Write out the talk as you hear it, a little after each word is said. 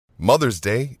Mother's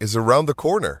Day is around the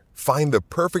corner. Find the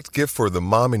perfect gift for the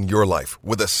mom in your life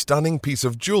with a stunning piece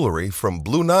of jewelry from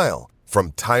Blue Nile.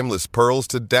 From timeless pearls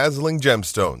to dazzling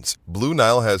gemstones, Blue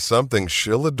Nile has something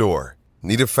she'll adore.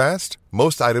 Need it fast?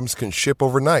 Most items can ship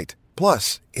overnight.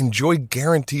 Plus, enjoy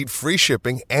guaranteed free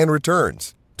shipping and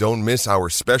returns. Don't miss our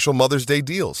special Mother's Day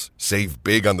deals. Save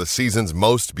big on the season's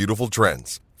most beautiful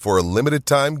trends. For a limited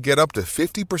time, get up to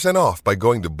 50% off by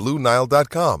going to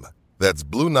BlueNile.com. That's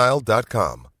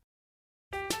BlueNile.com.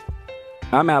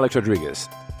 I'm Alex Rodriguez.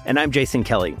 And I'm Jason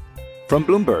Kelly. From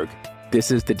Bloomberg,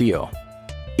 this is The Deal.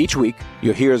 Each week,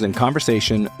 you'll hear us in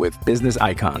conversation with business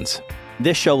icons.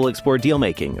 This show will explore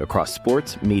deal-making across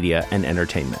sports, media, and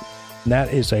entertainment.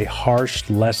 That is a harsh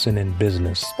lesson in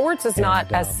business. Sports is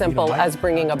not as simple as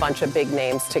bringing a bunch of big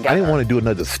names together. I didn't want to do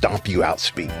another stomp you out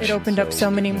speech. It opened up so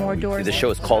many more doors. The show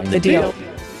is called The Deal.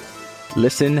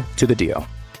 Listen to The Deal.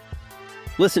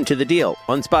 Listen to The Deal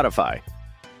on Spotify.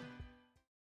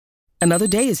 Another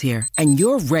day is here, and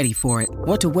you're ready for it.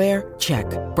 What to wear? Check.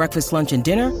 Breakfast, lunch, and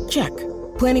dinner? Check.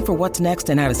 Planning for what's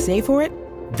next and how to save for it?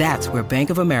 That's where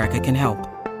Bank of America can help.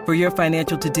 For your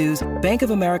financial to-dos, Bank of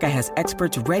America has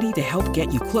experts ready to help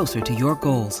get you closer to your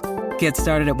goals. Get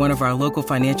started at one of our local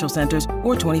financial centers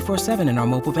or 24/7 in our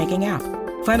mobile banking app.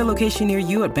 Find a location near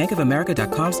you at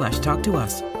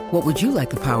bankofamerica.com/talktous. What would you like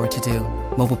the power to do?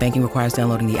 Mobile banking requires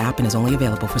downloading the app and is only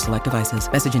available for select devices.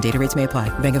 Message and data rates may apply.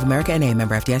 Bank of America N.A.,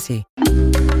 member FDIC.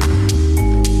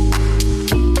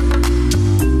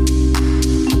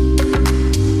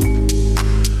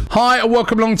 Hi, and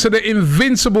welcome along to the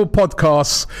Invincible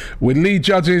podcast with Lee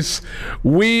Judges.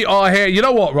 We are here. You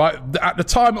know what, right? At the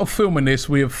time of filming this,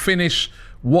 we have finished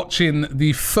watching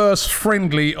the first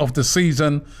friendly of the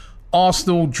season.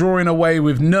 Arsenal drawing away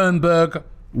with Nuremberg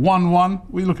 1-1.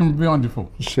 What are you looking behind you for?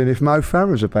 Seeing if Mo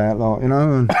Farah's about, like, you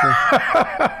know,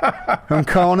 and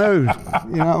Carnu,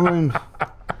 you know what I mean?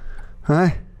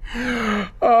 Hey?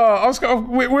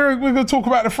 We're going to talk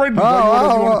about the friendly. Do you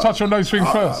want to touch on those things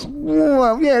first?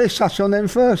 Well, yeah, let's touch on them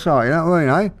first, like, you know what I mean,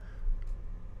 eh?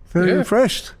 Very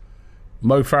impressed.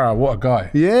 Mo Farah, what a guy.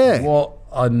 Yeah. What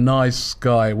a nice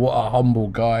guy. What a humble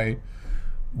guy.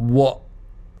 What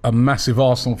a massive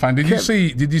Arsenal fan. Did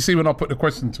you see when I put the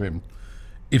question to him?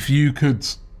 If you could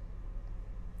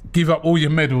give up all your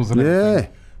medals and everything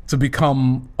to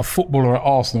become a footballer at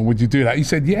Arsenal, would you do that? He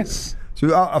said yes.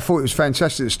 So I thought it was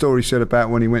fantastic, the story he said about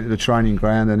when he went to the training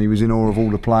ground and he was in awe of all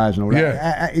the players and all that.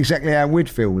 Yeah. Exactly how we'd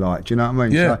feel like, do you know what I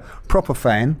mean? Yeah. So, proper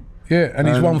fan. Yeah, and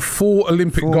he's won 4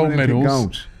 Olympic gold medals,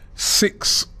 goals.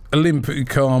 6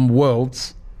 Olympic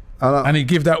worlds, and he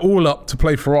gave that all up to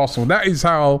play for Arsenal. That is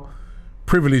how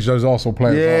privileged those Arsenal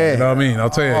players are. You know what I mean? I'll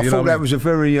tell you. I thought that was a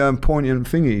very poignant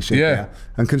thing he said there.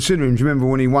 And considering, do you remember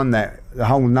when he won that, the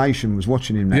whole nation was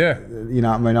watching him. You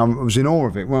know what I mean? I was in awe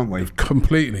of it, weren't we?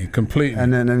 Completely.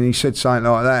 And then he said something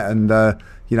like that, and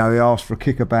you know, he asked for a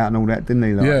kickabout and all that, didn't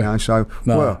he? Like, you know, so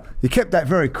well, he kept that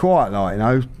very quiet, like, you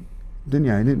know, didn't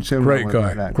you? He didn't tell great me guy,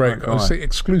 like that. Great guy. Say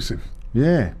exclusive.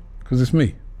 Yeah, because it's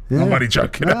me. Yeah. I'm only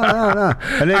joking. No.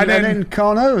 And then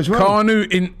Carnu as well.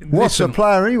 What a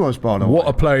player he was, by the way. What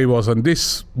a player he was. And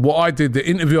what I did, the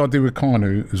interview I did with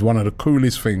Carnu is one of the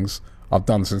coolest things I've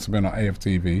done since I've been on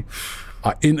AFTV.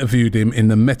 I interviewed him in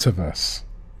the metaverse,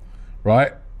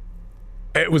 right?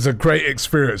 It was a great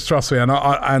experience, trust me. And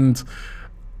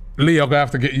Lee, I'm going to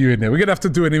have to get you in there. We're going to have to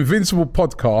do an Invincible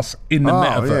podcast in the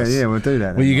metaverse. Yeah, we'll do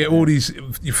that. Where you get all these...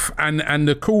 And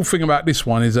the cool thing about this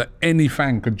one is that any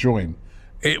fan could join.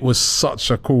 It was such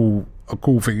a cool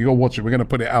thing. You go watch it. We're going to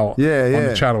put it out on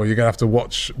the channel. You're going to have to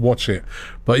watch it.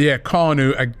 But yeah,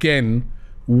 Carnu, again,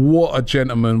 what a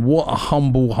gentleman. What a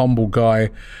humble guy.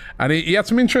 And he had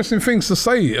some interesting things to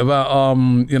say about,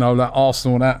 you know, that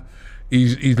Arsenal and that.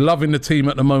 He's loving the team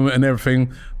at the moment and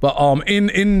everything. But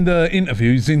in the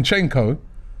interview, Zinchenko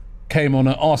came on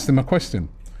and asked him a question.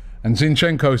 And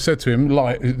Zinchenko said to him,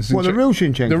 like... the real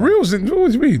Zinchenko? The real Zinchenko?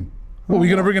 What do you mean? What, are we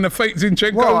going to bring in a fake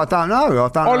Zinchenko? Well, I don't know.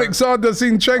 Alexander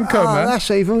Zinchenko, man.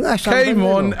 That's came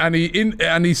on and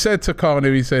he said to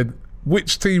Carnu, he said,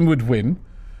 which team would win?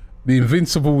 The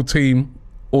Invincible team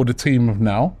or the team of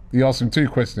now? He asked him 2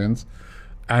 questions.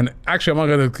 And actually, I'm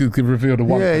not going to reveal the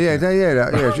one. Yeah,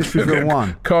 just reveal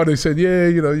one. Carnu said, yeah,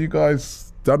 you know, you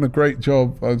guys done a great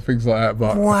job and things like that.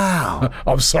 But wow.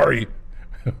 I'm sorry.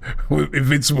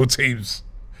 Invincible teams.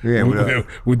 Yeah,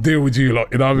 would deal with you,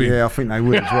 like, you know what I mean? Yeah, I think they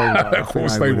would as well. Of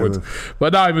course they would.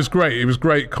 But no, it was great. It was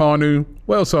great. Carnu.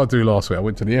 What else did I do last week? I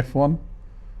went to the F1.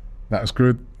 That was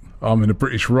good. I'm in the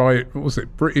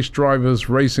British Drivers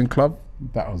Racing Club.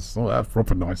 That was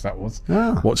proper nice. That was.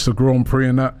 Yeah. Watched the Grand Prix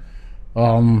and that.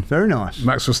 Very nice.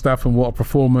 Max Verstappen, what a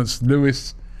performance.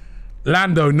 Lewis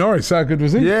Lando Norris, how good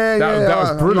was he? Yeah, that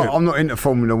was brilliant. I'm not into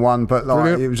Formula One, but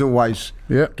it was always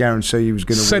guaranteed he was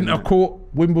going to win. Centre court,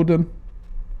 Wimbledon,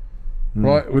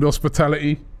 right, with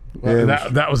hospitality. Yeah,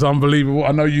 that was unbelievable.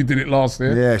 I know you did it last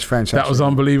year. Yeah, it's fantastic. That was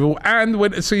unbelievable. And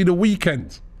went to see The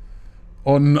Weeknd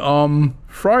on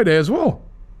Friday as well.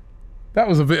 That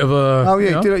was a bit of a... Oh,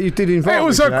 yeah, you did invite me. It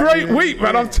was a great week,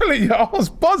 man. I'm telling you, I was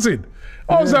buzzing.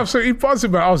 I was absolutely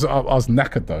buzzing, man. I was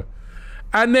knackered, though.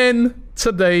 And then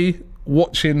today,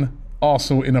 watching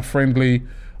Arsenal in a friendly,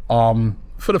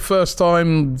 for the first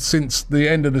time since the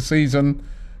end of the season,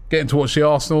 getting to watch the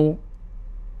Arsenal.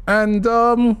 And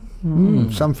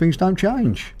some things don't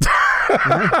change.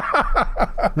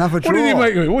 Another draw. What do you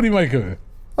make of it? What do you make of it?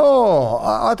 Oh,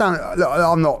 I don't. Look,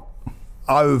 I'm not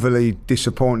overly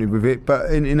disappointed with it,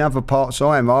 but in other parts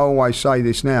I am. I always say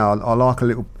this now. I like a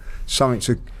little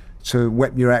something to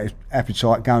whet your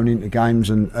appetite going into games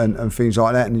and things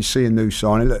like that. And you see a new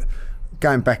signing. Look,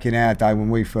 going back in our day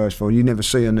when we first fought, you never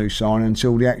see a new signing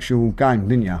until the actual game,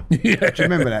 didn't you? Yeah. Do you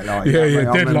remember that? Like,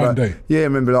 deadline day. Yeah, I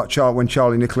remember like when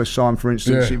Charlie Nicholas signed, for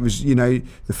instance. Yeah. It was,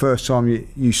 the first time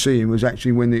you see him was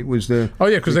actually when it was the. Oh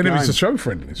yeah, because they never used to show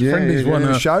friendlies.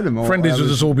 Friendlies showed them all. Friendlies was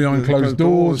just all behind closed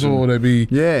doors, or they'd be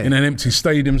in an empty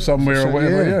stadium somewhere or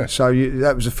whatever. Yeah. So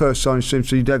that was the first time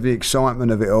since you'd have the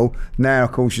excitement of it all. Now,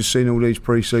 of course, you've seen all these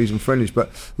pre-season friendlies, but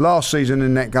last season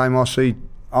in that game, I see.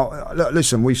 Look,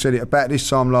 listen, we said it about this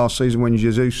time last season when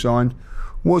Jesus signed.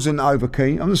 Wasn't over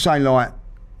keen. I'm not saying like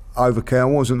over keen. I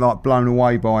wasn't like blown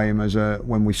away by him as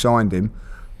when we signed him.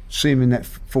 See him in that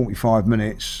 45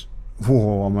 minutes.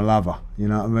 Whoa, I'm a lover. You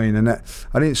know what I mean? And that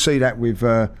I didn't see that with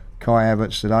Kai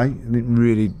Havertz today. I didn't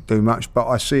really do much, but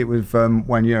I see it with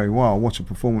Nwaneri. Wow, what a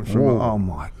performance from him! Oh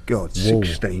my God,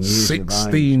 16 years.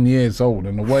 16 years old,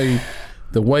 and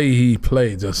the way he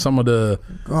played, some of the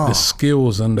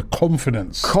skills and the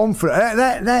confidence.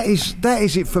 That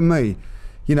is it for me.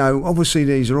 Obviously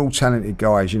these are all talented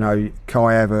guys.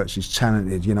 Kai Havertz is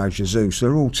talented. Jesus,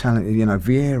 they're all talented.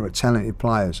 Vieira, talented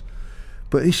players.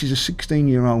 But this is a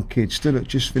 16-year-old kid still at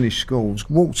just finished school,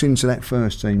 walks into that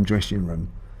first team dressing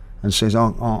room and says, "I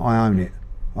own it.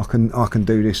 I can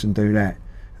do this and do that."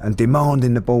 And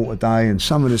demanding the ball today, and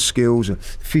some of the skills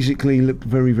physically looked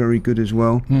very, very good as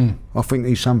well. I think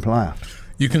he's some player.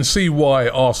 You can see why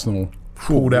Arsenal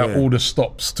pulled out all the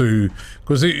stops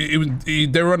because they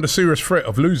were under serious threat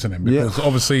of losing him, because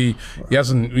obviously he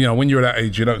hasn't. When you're at that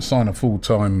age, you don't sign a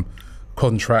full-time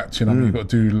contract. You've got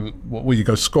to do you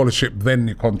go scholarship, then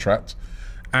your contract.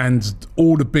 And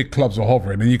all the big clubs are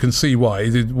hovering, and you can see why.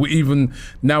 Even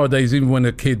nowadays, even when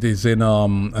a kid is in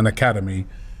an academy,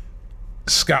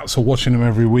 scouts are watching them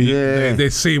every week. They're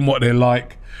seeing what they're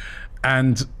like,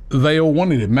 and they all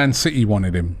wanted him. Man City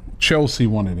wanted him, Chelsea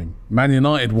wanted him, Man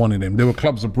United wanted him. There were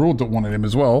clubs abroad that wanted him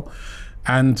as well,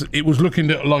 and it was looking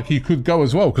like he could go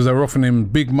as well because they were offering him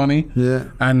big money.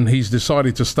 And he's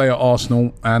decided to stay at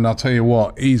Arsenal, and I'll tell you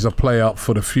what, he's a player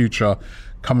for the future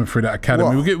coming through that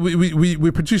academy.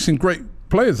 We're producing great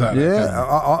players out there.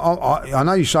 I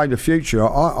know you say the future.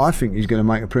 I think he's going to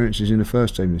make appearances in the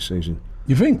first team this season.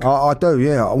 You think? I do,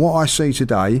 yeah. What I see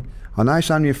today, I know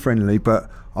it's only a friendly, but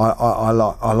I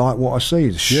like what I see.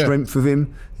 The strength of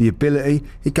him, the ability.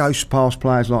 He goes past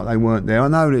players like they weren't there. I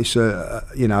know it's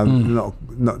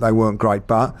not they weren't great,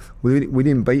 but we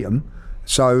didn't beat them.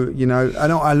 So and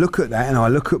I look at that, and I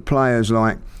look at players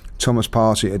like Thomas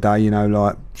Partey today.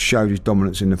 Like showed his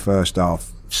dominance in the first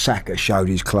half. Saka showed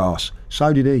his class.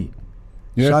 So did he.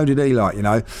 So did he.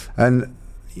 And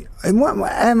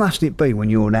how must it be when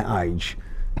you're that age,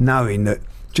 knowing that,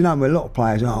 a lot of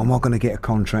players, am I going to get a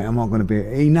contract? Am I going to be...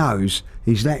 He knows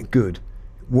he's that good.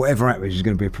 Whatever happens, he's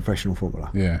going to be a professional footballer.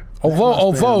 Yeah.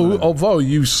 Although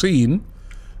you've seen,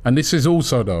 and this is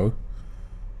also, though,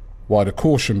 why the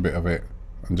caution bit of it,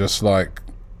 and just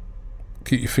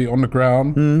keep your feet on the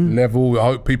ground, level. I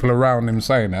hope people around him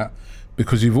saying that,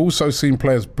 because you've also seen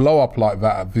players blow up like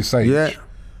that at this age.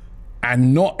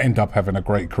 And not end up having a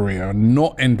great career, and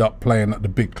not end up playing at the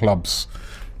big clubs,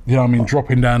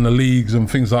 dropping down the leagues and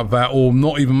things like that, or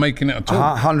not even making it at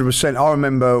all. 100%. I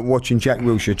remember watching Jack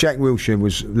Wilshere. Jack Wilshere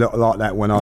was like that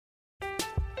when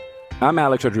I'm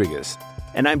Alex Rodriguez.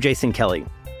 And I'm Jason Kelly.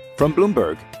 From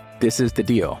Bloomberg, this is The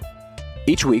Deal.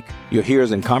 Each week, you'll hear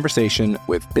us in conversation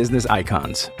with business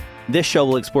icons. This show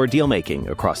will explore deal-making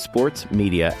across sports,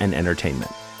 media, and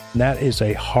entertainment. That is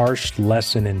a harsh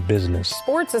lesson in business.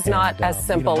 Sports is not as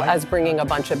simple as bringing a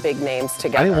bunch of big names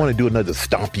together. I didn't want to do another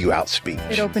stomp you out speech.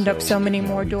 It opened up so many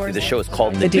more doors. The show is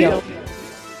called The Deal.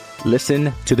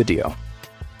 Listen to The Deal.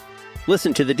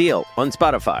 Listen to The Deal on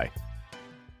Spotify.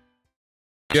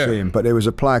 see him. But there was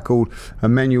a player called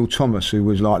Emmanuel Thomas who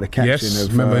was like the captain yes,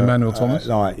 of. Remember Emmanuel Thomas?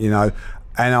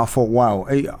 And I thought, wow,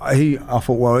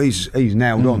 he's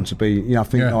nailed on to be. I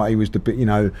think like he was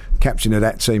the captain of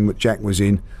that team that Jack was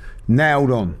in,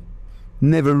 nailed on.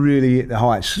 Never really hit the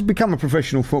heights. He's become a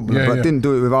professional footballer, but didn't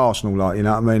do it with Arsenal. Like, you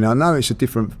know what I mean? I know it's a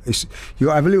different. You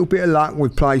got to have a little bit of luck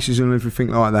with places and everything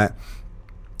like that.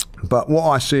 But what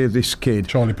I see of this kid,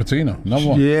 Charlie Patino, another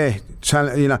one. Yeah,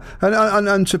 talent.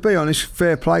 And to be honest,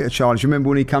 fair play to Charlie. Do you remember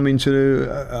when he come into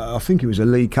I think it was a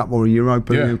League Cup or a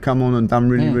Europa? Yeah. He come on and done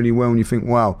really well, and you think,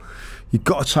 wow, you've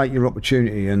got to take your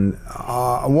opportunity. And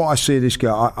what I see of this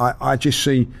guy, I just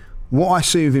see what I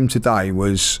see of him today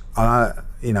was.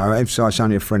 Emphasise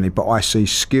only a friendly, but I see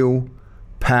skill,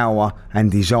 power,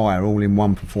 and desire all in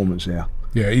one performance there.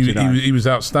 Yeah, he was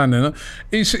outstanding.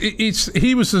 He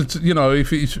was,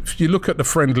 if you look at the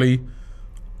friendly,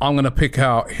 I'm going to pick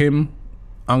out him.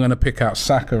 I'm going to pick out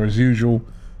Saka as usual.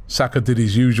 Saka did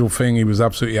his usual thing. He was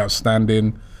absolutely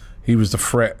outstanding. He was the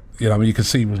threat. You can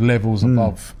see he was levels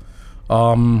above.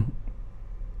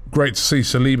 Great to see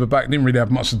Saliba back. Didn't really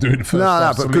have much to do in the first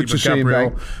half. But good to see him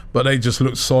back. But they just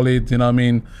looked solid. You know what I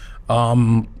mean?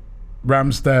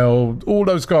 Ramsdale, all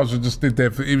those guys just did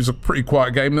their. It was a pretty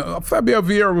quiet game. Fabio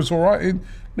Vieira was all right. A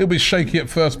little bit shaky at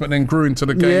first, but then grew into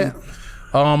the game.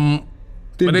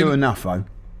 Didn't do enough though.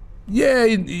 Yeah,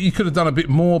 he could have done a bit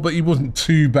more, but he wasn't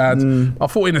too bad. I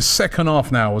thought in the second half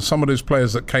now, with some of those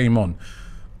players that came on,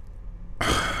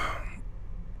 I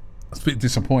was a bit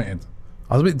disappointed.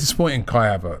 I was a bit disappointed in Kai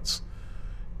Havertz.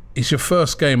 It's your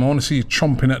first game. I want to see you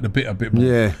chomping at the bit a bit more.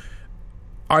 Yeah.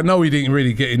 I know he didn't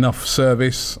really get enough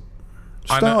service.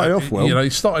 Started off well. He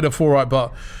started off all right,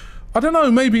 but I don't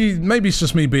know. Maybe it's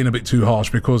just me being a bit too harsh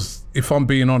because if I'm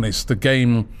being honest, the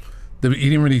game, he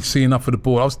didn't really see enough of the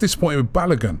ball. I was disappointed with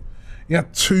Balogun. He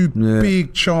had two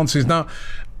big chances. Now,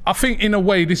 I think in a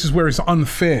way this is where it's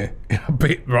unfair a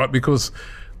bit, right? Because,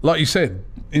 like you said,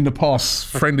 in the past,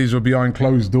 friendlies were behind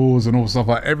closed doors and all stuff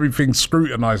like everything's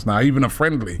scrutinised now, even a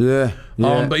friendly. Yeah.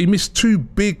 But he missed two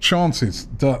big chances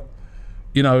that,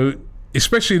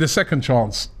 especially the second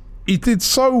chance. He did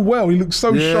so well. He looked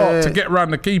so sharp to get around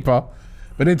the keeper,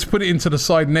 but then to put it into the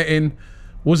side netting,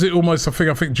 was it almost a thing?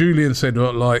 I think Julian said,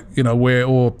 or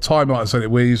Ty might have said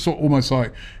it, where you sort of almost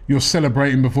like you're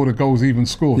celebrating before the goal's even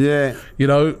scored. Yeah.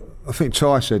 I think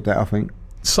Ty said that, I think.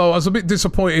 So I was a bit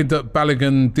disappointed that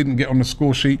Balogun didn't get on the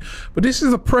score sheet. But this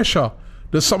is the pressure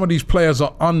that some of these players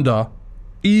are under,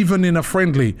 even in a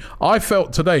friendly. I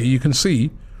felt today, you can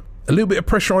see, a little bit of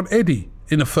pressure on Eddie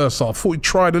in the first half. I thought he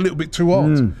tried a little bit too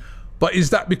hard. But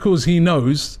is that because he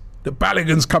knows that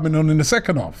Balogun's coming on in the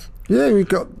second half? Yeah, we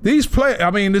got these players. I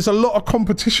mean, there's a lot of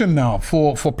competition now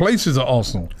for places at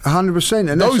Arsenal.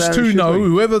 100%. And those two know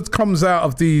whoever comes out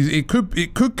of these. It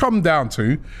could come down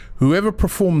to whoever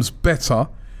performs better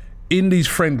in these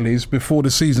friendlies before the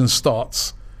season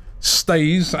starts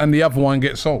stays, and the other one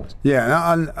gets sold.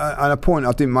 Yeah, and a point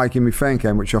I didn't make in my fan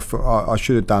cam, which I thought I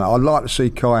should have done. I'd like to see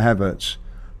Kai Havertz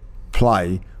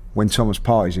play when Thomas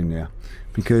Partey's in there.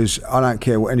 Because I don't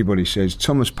care what anybody says,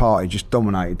 Thomas Partey just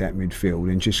dominated that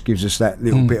midfield and just gives us that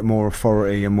little bit more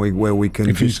authority, and where we can.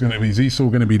 If he's still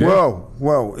going to be there.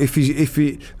 Well, if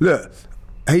he look,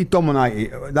 he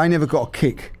dominated. They never got a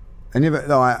kick. They never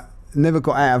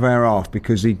got out of our half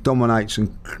because he dominates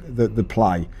the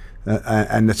play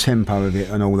and the tempo of it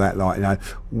and all that.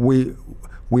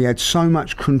 We had so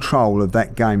much control of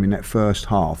that game in that first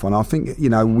half, and I think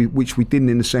which we didn't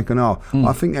in the second half.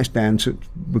 I think that's down to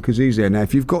because he's there now.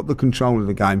 If you've got the control of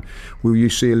the game, will you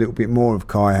see a little bit more of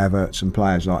Kai Havertz and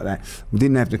players like that? We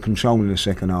didn't have the control in the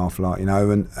second half,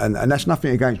 and that's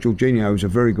nothing against Jorginho, who's a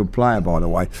very good player by the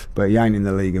way, but he ain't in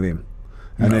the league of him.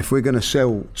 And if we're going to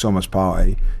sell Thomas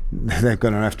Partey, they're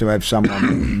going to have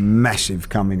someone massive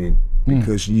coming in.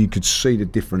 Because you could see the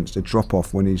difference, the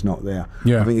drop-off when he's not there.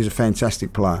 I think he's a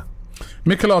fantastic player.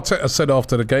 Mikel Arteta said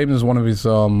after the game, as one of his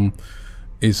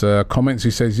comments, he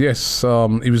says, yes,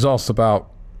 he was asked about,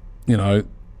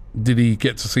 did he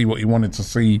get to see what he wanted to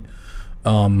see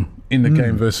in the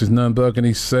game versus Nuremberg, and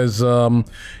he says,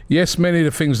 yes, many of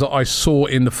the things that I saw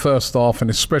in the first half, and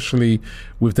especially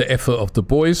with the effort of the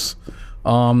boys,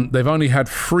 they've only had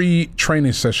 3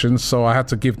 training sessions, so I had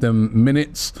to give them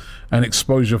minutes and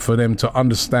exposure for them to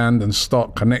understand and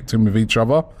start connecting with each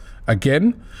other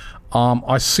again.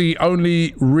 I see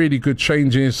only really good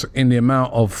changes in the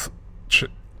amount of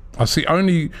I see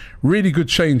only really good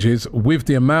changes with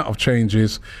the amount of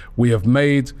changes we have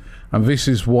made, and this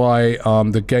is why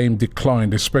the game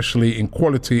declined, especially in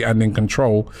quality and in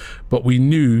control, but we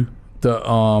knew that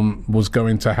was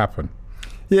going to happen.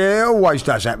 Yeah, it always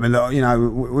does happen.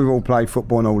 We've all played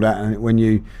football and all that, and when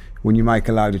you when you make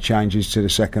a load of changes to the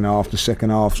second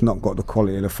half's not got the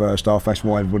quality of the first half. That's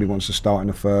why everybody wants to start in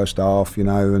the first half, you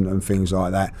know, and things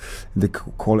like that. The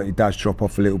quality does drop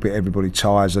off a little bit. Everybody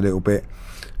tires a little bit.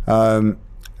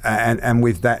 And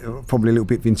with that, probably a little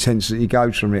bit of intensity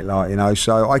goes from it, like, you know.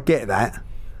 So I get that,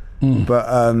 but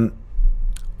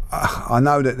I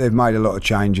know that they've made a lot of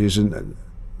changes,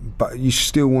 but you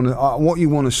still want to. What you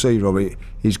want to see, Robbie,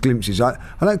 is glimpses. I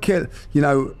don't care, you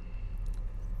know.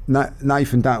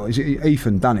 Ethan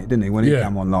done it, didn't he? When he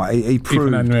came on, like he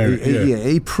proved, Nwaneri,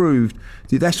 he proved.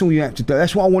 That's all you have to do.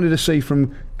 That's what I wanted to see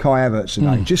from Kai Havertz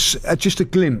today. Just a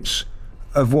glimpse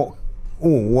of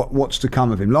what's to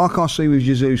come of him. Like I see with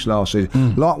Jesus last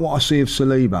season, like what I see of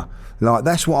Saliba. Like,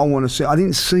 that's what I want to see. I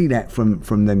didn't see that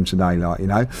from them today, like, you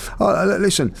know.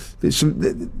 Listen,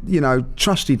 you know,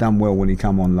 Trusty done well when he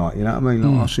come on, like, you know what I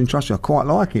mean? Like, I've seen Trusty, I quite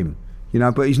like him, you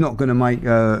know, but he's not going to make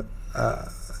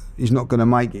he's not going to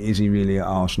make it, is he, really, at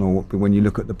Arsenal? When you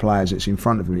look at the players that's in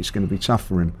front of him, it's going to be tough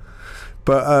for him.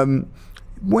 But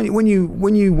when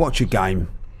you watch a game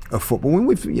of football,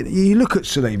 you look at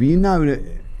Saliba, you know that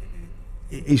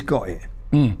he's got it.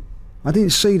 I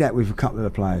didn't see that with a couple of the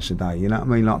players today, you know what I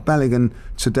mean? Like Balogun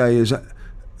today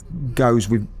goes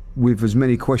with as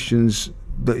many questions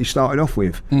that he started off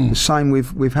with. The same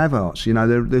with Havertz, you know,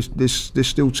 there's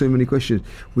still too many questions.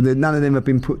 None of them have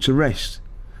been put to rest.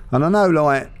 And I know,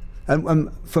 like,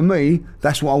 and for me,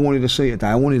 that's what I wanted to see today.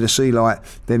 I wanted to see, like,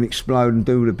 them explode and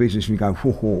do the business and go,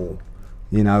 whoa,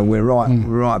 you know, we're right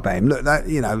about him. Look, that,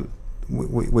 you know,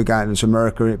 we're going to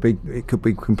America, it could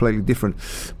be completely different.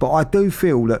 But I do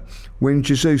feel that when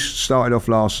Jesus started off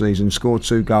last season, scored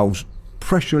 2 goals,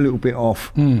 pressure a little bit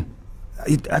off.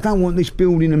 I don't want this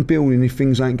building if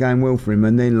things ain't going well for him,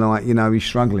 and then, like, you know, he's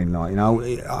struggling, like, you know.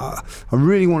 I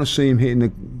really want to see him hitting the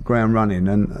ground running,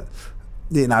 and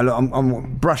you know, look,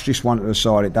 I'm brush this one to the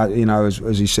side. It does, you know,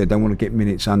 as he said, they want to get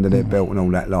minutes under their belt and all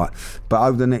that, like. But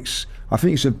over the next, I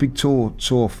think it's a big tour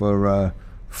for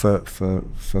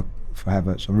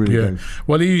Havertz. I really do.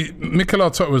 Well, Mikel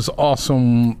Arteta was asked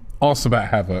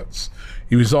about Havertz.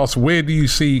 He was asked, where do you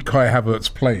see Kai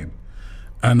Havertz playing?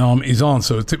 And his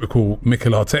answer was typical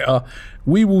Mikel Arteta: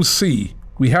 we will see.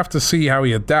 We have to see how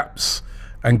he adapts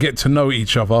and get to know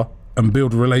each other and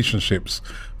build relationships.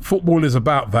 Football is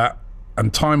about that,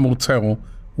 and time will tell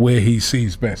where he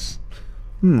sees best.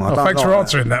 Thanks for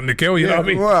answering that, Mikel. You know what I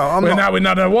mean? Well, now we're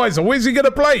none the wiser. Where's he going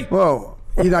to play? Well,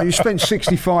 you know, you spent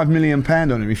 £65 million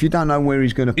on him. If you don't know where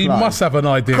he's going to play, he must have an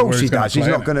idea. Of course where he does. He's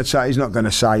not going to say. He's not going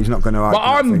to say. He's not going to.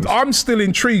 But I'm still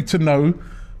intrigued to know,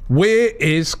 where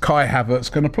is Kai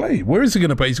Havertz going to play? Where is he going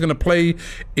to play? He's going to play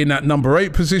in that number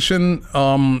 8 position.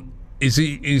 Is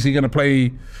he going to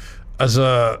play as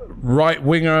a right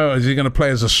winger? Is he going to play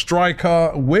as a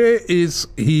striker? Where is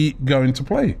he going to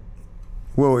play?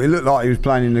 Well, it looked like he was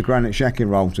playing in the Granit Xhaka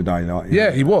role today, like,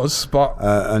 yeah, he was. But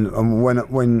and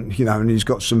when you know, and he's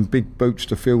got some big boots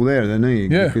to fill there, doesn't he?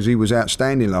 Yeah. Because he was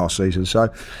outstanding last season. So,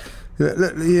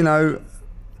 you know,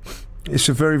 it's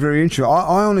a very, very interesting.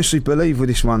 I honestly believe with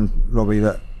this one, Robbie,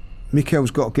 that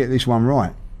Mikel's got to get this one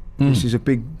right. This is a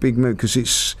big move, because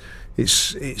it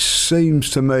seems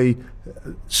to me,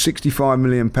 £65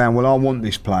 million. Well, I want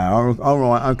this player. All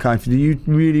right, okay. If you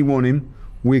really want him,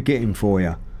 we'll get him for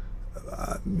you.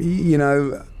 You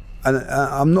know, and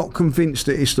I'm not convinced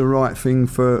that it's the right thing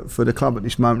for the club at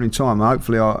this moment in time.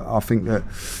 Hopefully, I think that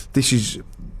this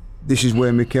is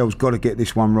where Mikel's got to get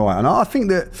this one right. And I think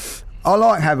that I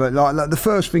like Havertz. Like the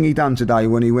first thing he done today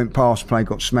when he went past play,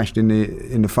 got smashed in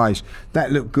the face.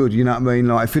 That looked good. You know what I mean?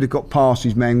 Like, if he'd have got past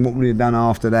his man, what would he have done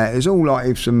after that? It's all like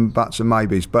ifs and buts and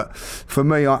maybes. But for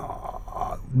me,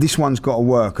 this one's got to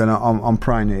work, and I'm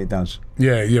praying that it does.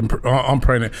 Yeah, I'm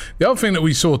praying it. The other thing that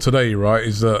we saw today, right,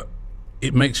 is that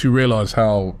it makes you realise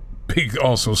how big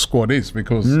Arsenal's squad is,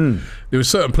 because there were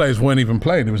certain players weren't even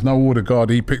playing. There was no Odegaard.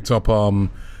 He picked up an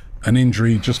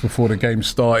injury just before the game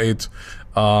started.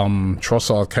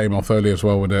 Trossard came off early as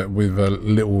well with a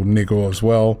little niggle as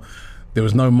well. There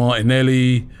was no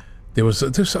Martinelli. There's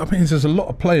a lot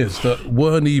of players that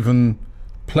weren't even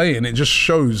playing. It just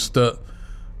shows that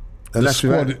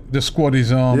the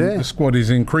squad is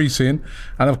increasing.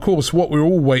 And of course, what we're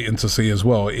all waiting to see as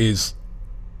well is,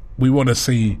 we want to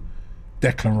see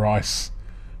Declan Rice,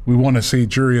 we want to see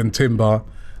Jurriën Timber.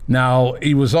 Now,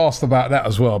 he was asked about that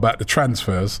as well, about the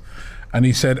transfers, and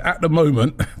he said, at the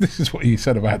moment, this is what he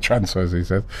said about transfers, he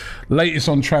said, latest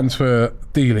on transfer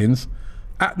dealings,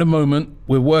 at the moment,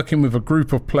 we're working with a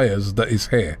group of players that is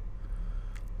here.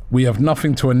 We have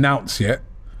nothing to announce yet,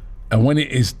 and when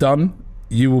it is done,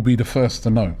 you will be the first to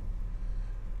know.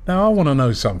 Now, I want to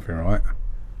know something, right?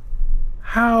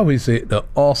 How is it that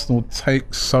Arsenal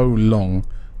takes so long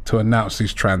to announce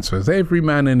these transfers. Every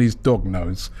man and his dog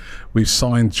knows we've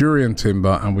signed Jurriën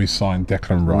Timber and we signed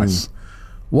Declan Rice.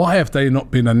 Why have they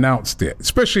not been announced yet?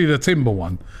 Especially the Timber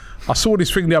one. I saw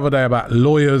this thing the other day about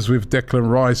lawyers with Declan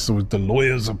Rice, or the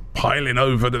lawyers are piling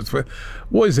over.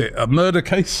 What is it, a murder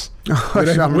case? Where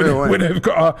they've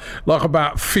got like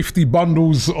about 50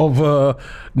 bundles of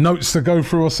notes to go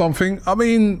through or something. I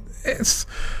mean, it's...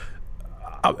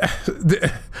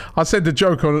 I said the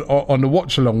joke on the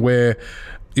watch along where,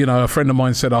 you know, a friend of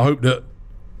mine said, I hope that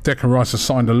Declan Rice has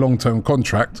signed a long-term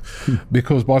contract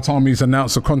because by the time he's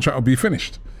announced, the contract will be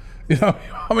finished. You know,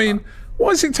 I mean, why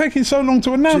is it taking so long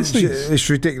to announce these? It's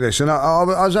ridiculous. And I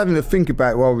was having to think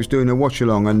about it while I was doing a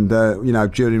watch-along, and, you know,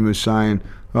 Julian was saying,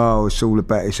 oh, it's all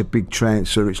about, it's a big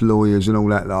transfer, it's lawyers and all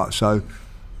that like. So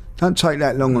don't take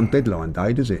that long on deadline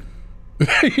day, does it?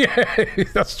 Yeah,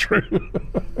 that's true.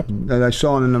 They're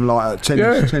signing them like at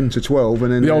 10 to 12,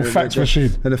 and then the old fax machine.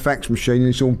 And the fax machine, and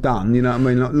it's all done. You know what I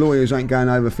mean? Like, lawyers ain't going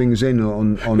over things in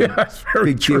on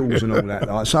big deals and all that.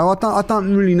 Like. So I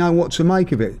don't really know what to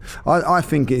make of it. I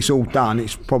think it's all done.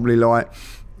 It's probably like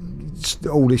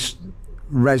all this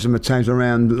razzmatazz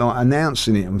around like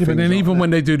announcing it. And but then even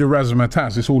when they do the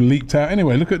razzmatazz, it's all leaked out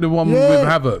anyway. Look at the one with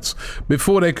Havertz.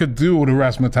 Before they could do all the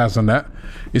razzmatazz on that,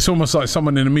 it's almost like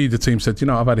someone in the media team said, you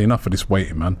know, I've had enough of this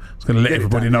waiting, man. It's going to let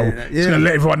everybody know. It's going to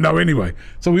let everyone know anyway.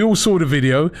 So we all saw the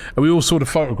video and we all saw the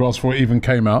photographs before it even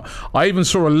came out. I even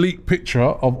saw a leaked picture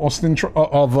of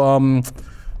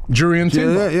Jurriën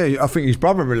Timber. Yeah. I think his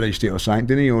brother released it or something,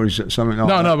 didn't he? Or is it something like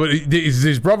that? No, but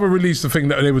his brother released the thing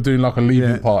that they were doing like a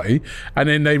leaving party, and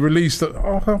then they released it.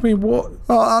 Oh, I mean, what?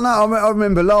 Oh, I know. I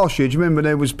remember last year. Do you remember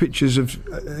there was pictures of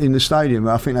in the stadium?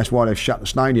 I think that's why they've shut the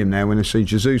stadium now when they see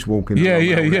Jesus walking.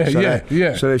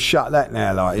 Yeah. So they've shut that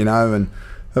now, like, you know, and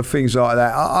things like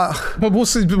that. But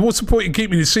what's the point in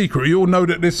keeping it secret? You all know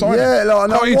that they're signing. Yeah, like,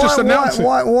 no, can't you just announce it?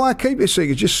 Why keep it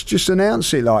secret? Just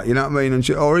announce it, like, you know what I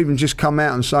mean, or even just come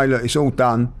out and say, look, it's all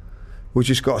done. We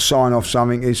just got to sign off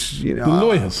something. It's, you know, the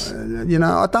lawyers. You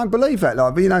know, I don't believe that,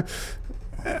 like, but you know.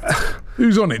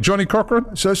 Who's on it? Johnny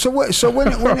Cochran. So when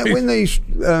these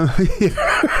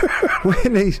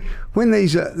when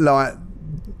these like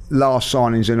last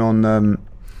signings in on.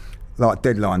 Like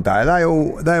deadline day,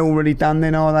 are they already done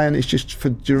then, are they? And it's just for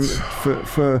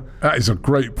that is a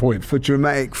great point for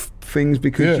dramatic things,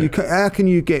 because how can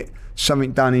you get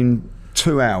something done in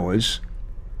 2 hours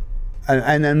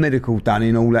and a medical done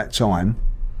in all that time?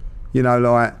 You know,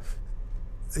 like,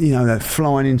 you know, they're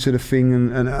flying into the thing,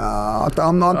 and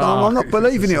I'm not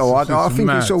believing it all. I think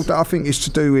it's all. I think it's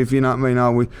to do with, you know what I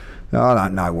mean. I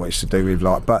don't know what it's to do with,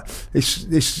 like, but it's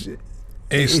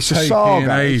taking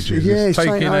ages. It's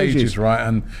taking ages, right?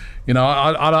 And, you know,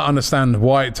 I don't understand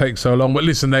why it takes so long. But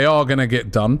listen, they are going to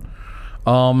get done.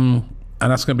 And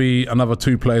that's going to be another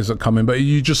 2 players that come in. But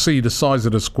you just see the size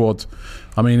of the squad.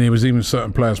 I mean, there was even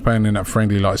certain players playing in that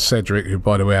friendly, like Cedric, who,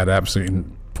 by the way, had an absolutely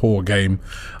poor game.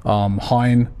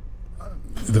 Hein,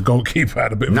 the goalkeeper,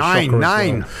 had a bit of a shocker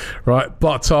as well, right?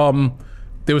 But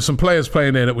there were some players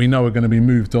playing there that we know are going to be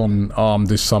moved on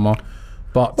this summer.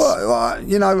 But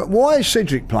you know, why is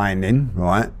Cedric playing then,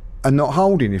 right, and not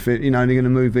Holding? If you know they're going to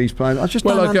move these players, I just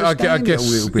don't understand it a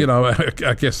little bit. You know,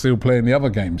 I guess they'll play in the other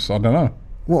games. I don't know.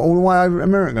 What, all the way over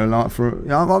America, like for? You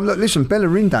know, look, listen,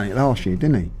 Bellerin done it last year,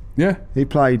 didn't he? Yeah, he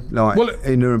played like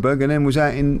in Nuremberg and then was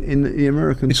out in the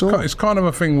American side. It's kind of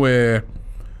a thing where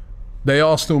they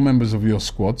are still members of your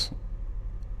squad,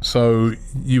 so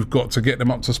you've got to get them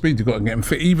up to speed. You've got to get them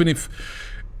fit. Even if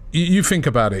you think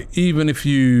about it, even if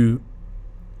you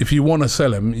want to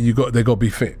sell them, they got to be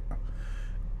fit.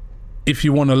 If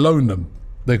you want to loan them,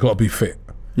 they got to be fit.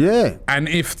 Yeah. And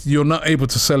if you're not able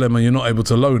to sell them and you're not able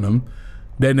to loan them,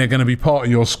 then they're going to be part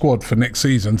of your squad for next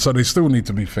season. So they still need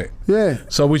to be fit. Yeah.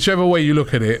 So whichever way you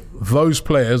look at it, those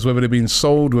players, whether they're being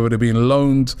sold, whether they're being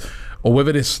loaned, or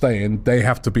whether they're staying, they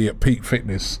have to be at peak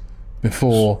fitness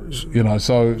before, you know.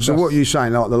 So what are you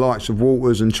saying, like the likes of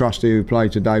Walters and Trusty who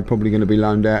played today probably going to be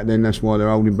loaned out, then that's why they're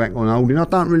holding back on Holding? I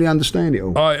don't really understand it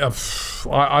all.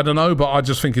 I don't know, but I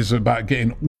just think it's about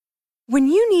getting... When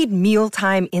you need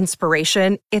mealtime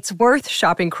inspiration, it's worth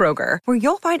shopping Kroger, where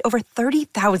you'll find over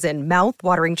 30,000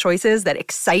 mouth-watering choices that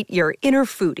excite your inner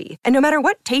foodie. And no matter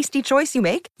what tasty choice you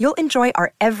make, you'll enjoy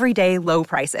our everyday low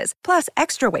prices, plus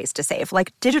extra ways to save,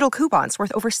 like digital coupons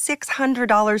worth over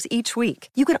 $600 each week.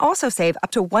 You can also save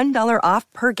up to $1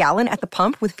 off per gallon at the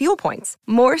pump with fuel points.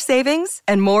 More savings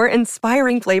and more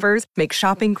inspiring flavors make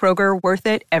shopping Kroger worth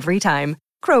it every time.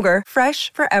 Kroger,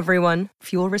 fresh for everyone.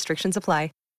 Fuel restrictions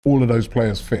apply. All of those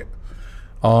players fit.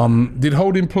 Did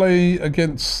Holding play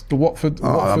against the Watford?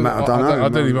 I don't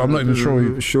know. I'm not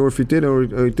even sure. If he did or he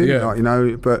didn't. Yeah. Like, you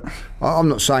know, but I'm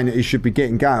not saying that he should be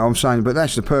getting going. I'm saying, but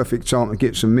that's the perfect time to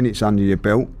get some minutes under your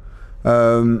belt.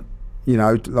 You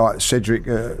know, like Cedric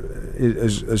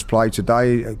has played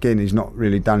today. Again, he's not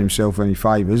really done himself any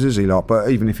favours, has he? Like,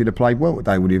 but even if he'd have played well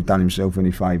today, would he have done himself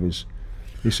any favours?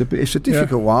 It's a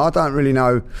difficult one. I don't really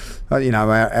know, you know,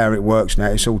 how it works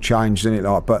now. It's all changed, isn't it?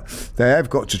 Like, but they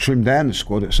have got to trim down the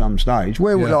squad at some stage.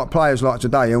 Where like players like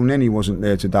today, Nwaneri wasn't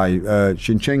there today.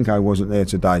 Shinchenko wasn't there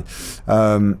today.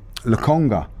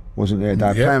 Lukonga wasn't there today.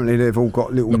 Apparently, they've all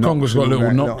got little. Lukonga's got a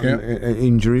little knock.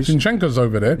 Injuries. Shinchenko's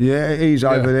over there. Yeah, he's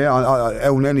over there.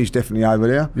 Nwaneri's definitely over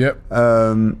there.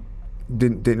 Yep.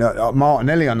 Didn't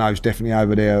Martinelli, I know, is definitely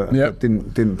over there. Yep.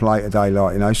 Didn't play today,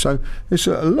 like, you know. So there's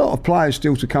a lot of players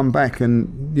still to come back,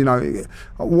 and you know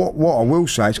what I will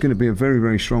say, it's going to be a very,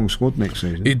 very strong squad next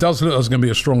season. It does look like it's going to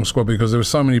be a strong squad because there were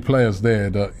so many players there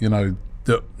that you know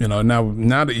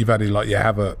now that you've added like your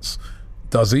Havertz,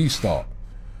 does he start?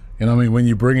 You know what I mean? When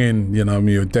you bring in, you know,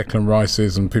 your Declan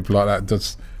Rices and people like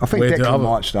that, I think Declan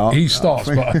might start. He starts,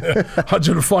 but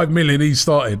 105 million he's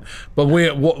starting. But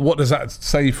what does that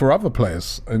say for other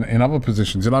players in other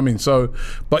positions? You know what I mean? So,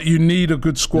 but you need a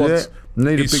good squad. Yeah,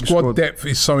 need a big squad. Depth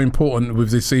is so important with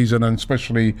this season, and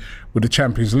especially with the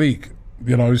Champions League.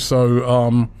 You know,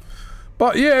 so.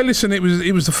 But yeah, listen, it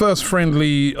was the first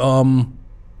friendly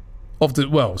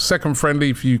second friendly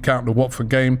if you count the Watford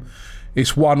game.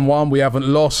 It's 1-1. We haven't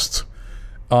lost.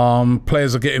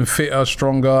 Players are getting fitter,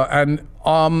 stronger, and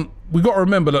we got to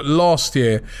remember that last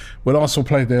year, when Arsenal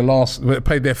played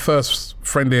their first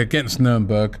friendly against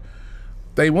Nuremberg,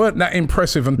 they weren't that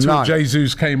impressive until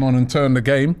Jesus came on and turned the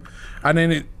game, and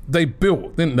then they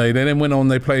built, didn't they? They then went on.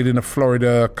 They played in the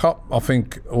Florida Cup, I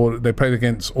think, or they played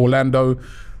against Orlando.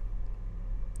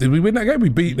 Did we win that game? We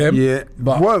beat them. Yeah,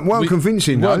 but weren't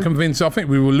convincing. Weren't convincing. I think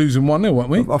we were losing 1-0, weren't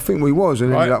we? I think we was,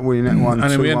 and ended up winning that one.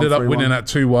 And then we ended up winning that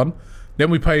 2-1.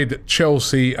 Then we played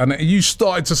Chelsea, and you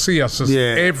started to see us as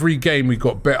every game we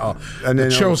got better. And then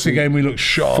the Chelsea game we looked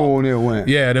sharp. 4-0, wasn't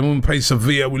it? Yeah. Then when we played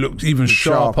Sevilla, we looked even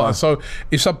sharper. So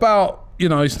it's about, you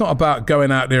know, it's not about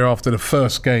going out there after the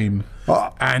first game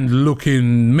and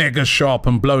looking mega sharp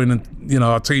and blowing, you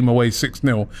know, our team away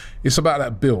 6-0. It's about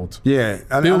that build. Yeah.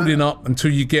 Building up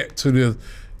until you get to the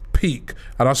peak.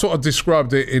 And I sort of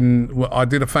described it I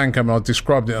did a fan cam and I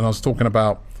described it and I was talking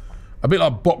about a bit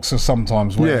like boxers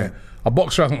sometimes where a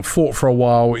boxer hasn't fought for a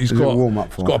while. He's got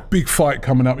a big fight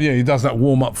coming up. Yeah, he does that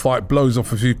warm-up fight, blows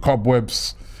off a few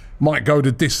cobwebs, might go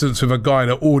the distance with a guy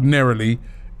that ordinarily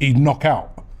he'd knock out.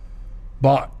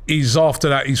 But he's after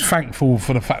that, he's thankful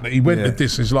for the fact that he went the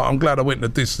distance. He's like, I'm glad I went the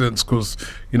distance because,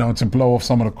 you know, to blow off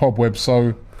some of the cobwebs.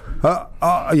 So, and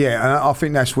I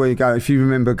think that's where you go. If you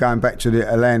remember going back to the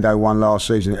Orlando one last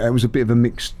season, it was a bit of a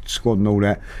mixed squad and all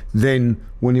that. Then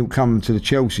when he come to the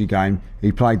Chelsea game,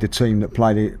 he played the team that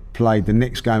played the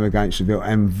next game against Seville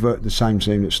and the same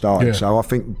team that started. Yeah. So I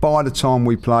think by the time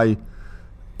we play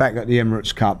back at the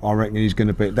Emirates Cup, I reckon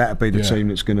that'll be the team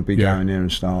that's going to be going there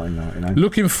and starting. Like, you know.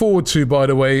 Looking forward to, by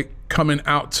the way, coming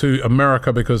out to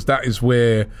America because that is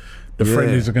where the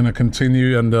friendlies are going to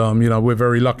continue, and you know, we're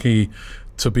very lucky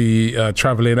to be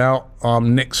travelling out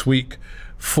next week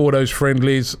for those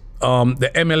friendlies.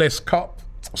 The MLS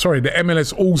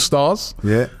All-Stars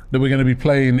that we're going to be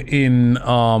playing in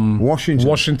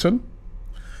Washington.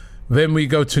 Then we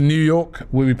go to New York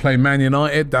where we play Man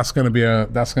United. That's going to be a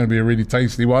really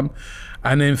tasty one.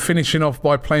 And then finishing off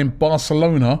by playing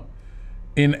Barcelona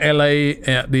in LA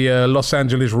at the Los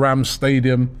Angeles Rams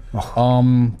Stadium.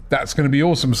 That's going to be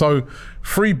awesome. So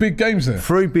 3 big games there.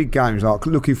 3 big games. Like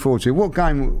looking forward to. What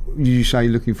game did you say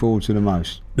you're looking forward to the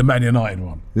most? The Man United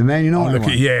one. The Man United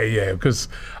one? Yeah. Because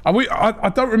I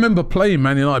don't remember playing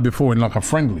Man United before in like a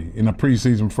friendly, in a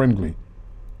pre-season friendly.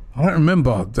 I don't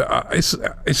remember.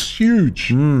 It's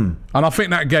huge. And I think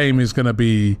that game is going to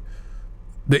be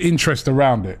the interest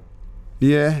around it.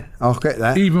 Yeah, I'll get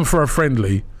that. Even for a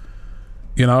friendly,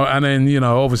 you know, and then, you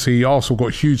know, obviously Arsenal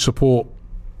got huge support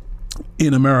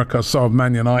in America, so have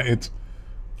Man United.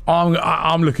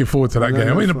 I'm looking forward to that game.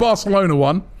 I mean, the Barcelona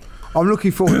one. I'm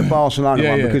looking forward to the Barcelona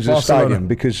one because of the stadium,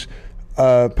 because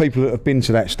people that have been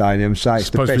to that stadium say it's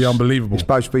supposed the best, to be unbelievable. It's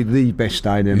supposed to be the best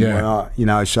stadium, you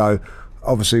know, so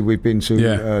obviously we've been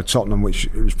to Tottenham, which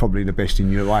was probably the best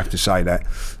in Europe. I have to say that.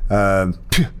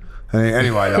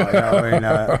 Anyway, like, you know what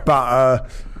I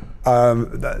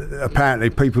mean, apparently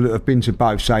people that have been to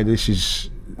both say this is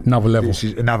another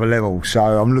level. So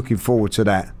I'm looking forward to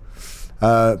that.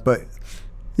 But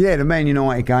yeah, the Man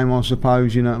United game, I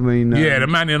suppose. You know what I mean? The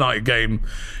Man United game.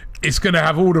 It's going to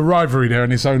have all the rivalry there,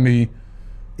 and it's only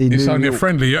It's only a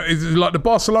friendly. It's like the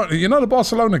Barcelona. You know, the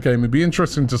Barcelona game. It'd be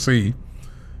interesting to see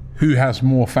who has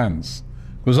more fans.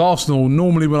 Because Arsenal,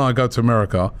 normally when I go to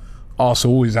America,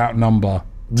 Arsenal always outnumber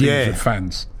teams with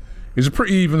fans. It's a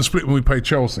pretty even split when we played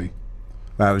Chelsea.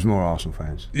 It was more Arsenal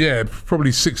fans. Yeah,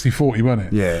 probably 60-40, wasn't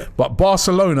it? Yeah. But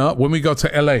Barcelona, when we go to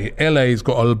LA's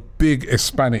got a big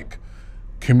Hispanic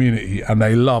community, and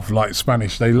they love like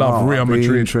Spanish. They love Real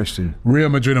Madrid. Interesting. Real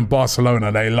Madrid and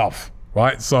Barcelona, they love,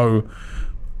 right? So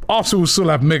Arsenal will still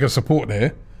have mega support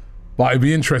there, but it'd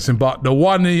be interesting. But the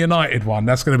United one,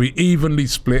 that's going to be evenly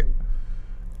split,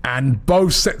 and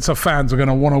both sets of fans are going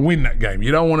to want to win that game.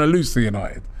 You don't want to lose to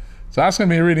United. So that's going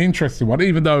to be a really interesting one,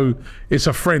 even though it's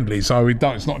a friendly, so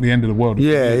it's not the end of the world.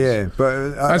 Yeah,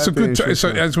 but that's a good. It's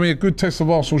going to be a good test of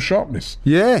Arsenal's sharpness.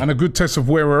 Yeah, and a good test of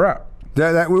where we're at.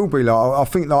 That will be like. I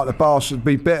think like the Barca would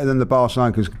be better than the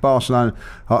Barcelona, because Barcelona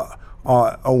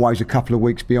are always a couple of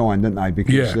weeks behind, don't they?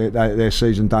 Because their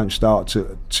season don't start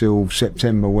till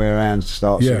September, where ours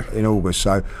starts in August.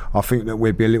 So I think that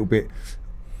we'd be a little bit.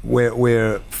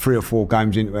 We're 3 or 4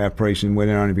 games into our pre-season, where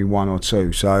there'll only be 1 or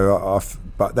 2. So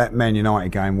but that Man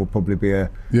United game will probably be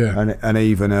an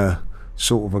even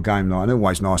sort of a game like. And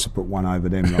always nice to put one over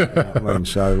them. Like, you know what I mean?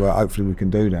 So hopefully we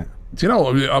can do that. Do you know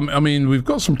what I mean? We've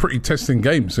got some pretty testing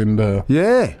games in the.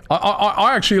 Yeah.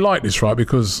 I actually like this, right?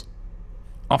 Because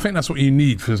I think that's what you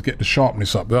need to get the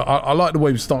sharpness up. I like the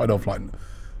way we started off, like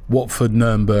Watford,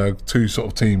 Nuremberg, 2 sort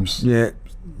of teams. Yeah.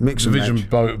 Mix and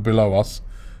division below us.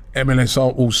 MLS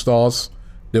All-Stars.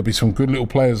 There'll be some good little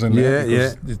players in there.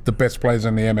 Yeah. The best players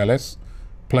in the MLS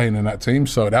playing in that team,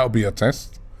 so that'll be a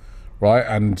test, right?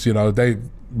 And you know, they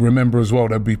remember as well,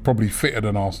 they'll be probably fitter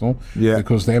than Arsenal,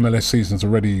 because the MLS season's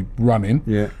already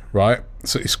running, right?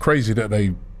 So it's crazy that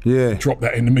they drop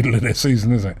that in the middle of their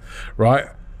season, isn't it? Right?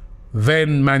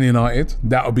 Then Man United,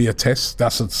 that'll be a test.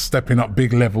 That's stepping up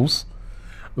big levels.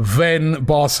 Then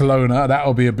Barcelona,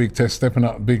 that'll be a big test, stepping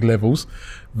up big levels.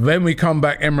 Then we come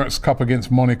back Emirates Cup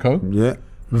against Monaco. Yeah.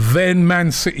 Then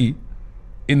Man City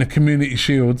in the Community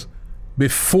Shield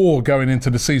before going into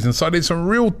the season. So there's some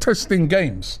real testing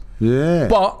games. Yeah.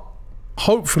 But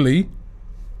hopefully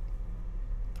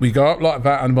we go up like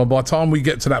that, and by the time we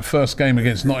get to that first game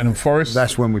against Nottingham Forest,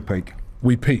 that's when we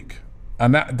peak.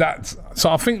 And that's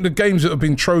so I think the games that have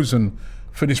been chosen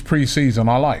for this pre-season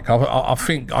I like. I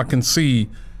think I can see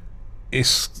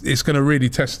it's going to really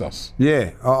test us.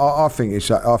 Yeah, I think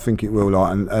it will.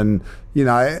 Like, and you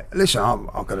know, listen, I'm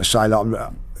going to say,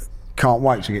 like, can't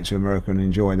wait to get to America and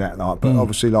enjoy that. Like, but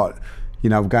obviously, like, you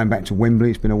know, we're going back to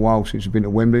Wembley. It's been a while since we've been to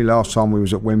Wembley. Last time we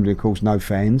was at Wembley, of course, no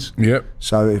fans. Yep.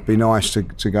 So it'd be nice to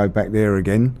go back there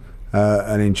again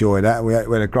and enjoy that. We had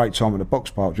a great time at the Box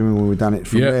Park. Do you remember when we done it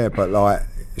from there? But like,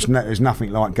 there's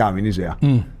nothing like going, is there?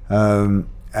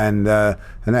 And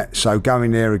that, so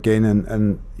going there again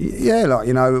and yeah, like,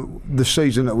 you know, the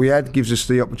season that we had gives us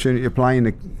the opportunity to play in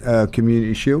the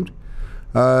Community Shield,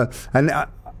 and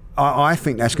I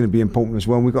think that's going to be important as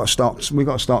well. We've got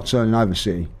to start turning over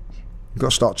City. We've got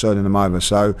to start turning them over.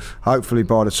 So hopefully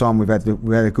by the time we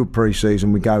had a good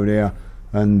pre-season, we go there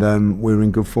and we're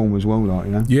in good form as well, like,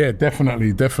 you know. Yeah,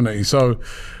 definitely. So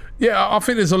yeah, I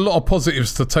think there's a lot of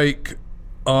positives to take.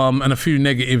 And a few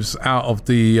negatives out of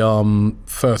the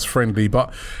first friendly,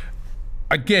 but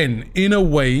again, in a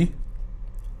way,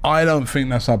 I don't think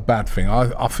that's a bad thing.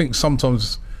 I think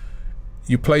sometimes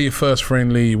you play your first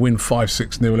friendly, you win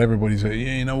 5-6-0, everybody's like,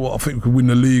 yeah, you know what, I think we could win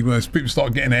the league. Most people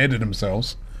start getting ahead of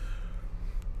themselves.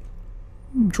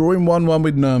 Drawing 1-1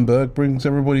 with Nuremberg brings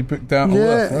everybody back down to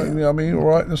earth, right? You know what I mean? All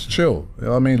right, let's chill. You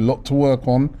know what I mean? A lot to work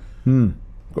on.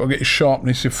 Got to get your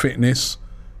sharpness, your fitness.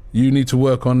 You need to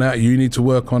work on that. You need to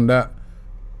work on that.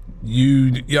 I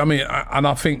mean, and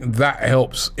I think that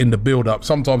helps in the build-up.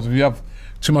 Sometimes if you have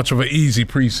too much of an easy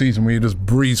pre-season where you just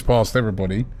breeze past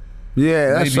everybody.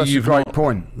 Yeah, that's a great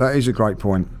point. That is a great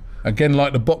point. Again,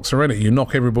 like the boxer, innit? You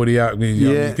knock everybody out.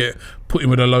 You get put in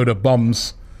with a load of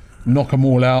bums, knock them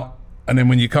all out, and then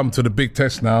when you come to the big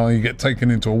test now, you get taken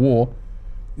into a war.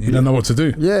 You don't know what to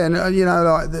do. Yeah, and you know,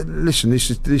 like, listen, this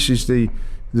is the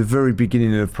very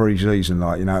beginning of pre-season,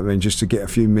 like, you know what I mean, just to get a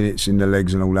few minutes in the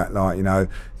legs and all that, like, you know,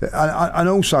 and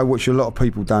also which a lot of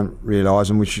people don't realise,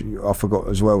 and which I forgot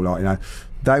as well, like, you know,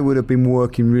 they would have been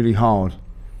working really hard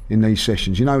in these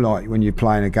sessions, you know, like when you're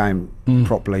playing a game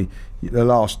properly, the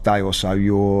last day or so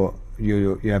you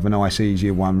have a nice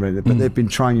easier one, really, but they've been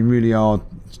training really hard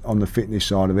on the fitness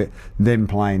side of it, then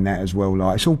playing that as well,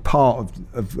 like, it's all part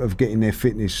of getting their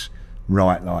fitness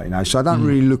right, like, you know, so I don't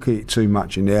really look at it too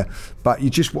much in there, but you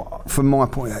just, from my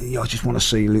point of view, I just want to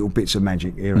see little bits of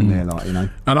magic here and there, like, you know.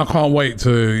 And I can't wait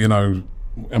to, you know,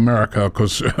 America,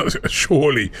 because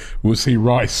surely we'll see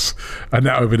Rice and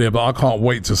that over there, but I can't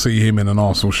wait to see him in an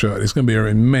Arsenal shirt. It's going to be an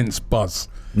immense buzz.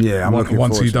 Yeah,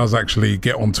 once he does actually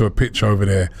get onto a pitch over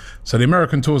there. So the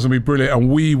American tour's going to be brilliant,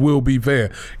 and we will be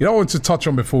there. You know, I want to touch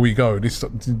on before we go,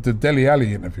 the Dele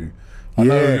Alli interview.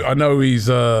 I know he's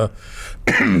over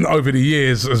the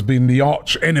years has been the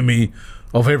arch enemy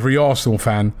of every Arsenal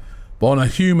fan, but on a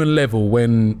human level,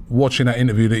 when watching that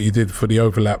interview that he did for the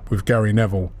overlap with Gary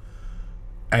Neville,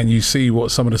 and you see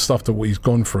what some of the stuff that he's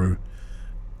gone through,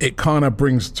 it kind of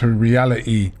brings to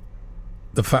reality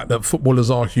the fact that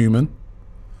footballers are human.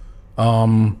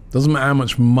 Doesn't matter how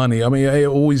much money. I mean, I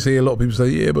always hear a lot of people say,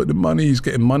 yeah, but the money, he's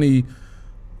getting money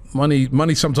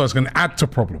sometimes can add to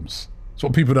problems. It's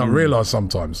what people don't realise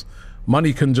sometimes.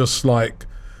 Money can just like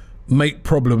make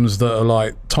problems that are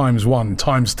like times 1,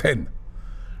 times 10.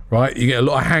 Right? You get a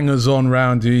lot of hangers on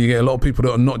around you, you get a lot of people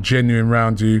that are not genuine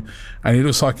around you, and it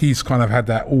looks like he's kind of had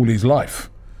that all his life,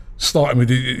 starting with,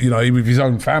 with his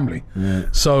own family. Yeah.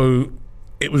 So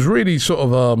it was really sort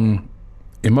of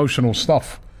emotional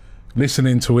stuff,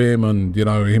 listening to him and,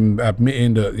 him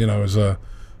admitting that, as a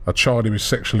child he was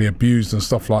sexually abused and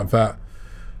stuff like that.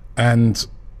 And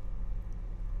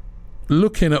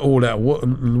looking at all that,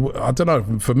 I don't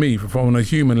know, for me, from a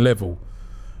human level,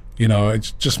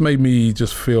 it just made me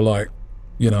just feel like,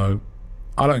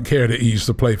 I don't care that he used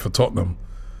to play for Tottenham.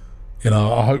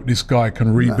 I hope this guy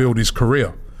can rebuild his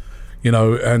career,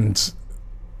 and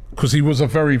because he was a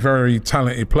very, very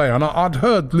talented player. And I'd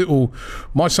heard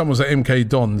my son was at MK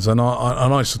Dons, and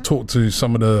I used to talk to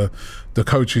some of the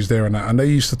coaches there and they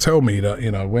used to tell me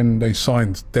that, when they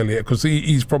signed Dele, because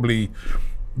he's probably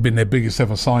been their biggest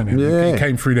ever signing. He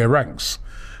came through their ranks.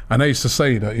 And they used to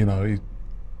say that, he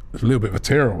was a little bit of a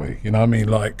tearaway,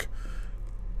 like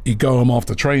he'd go home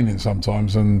after training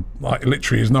sometimes and like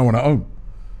literally there's no one at home.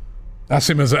 That's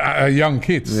him as a young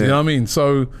kid, you know what I mean?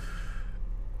 So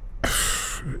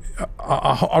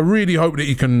I really hope that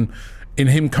he can, in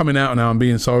him coming out now and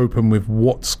being so open with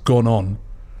what's gone on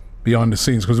behind the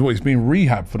scenes, because he's been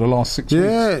rehabbed for the last 6 weeks.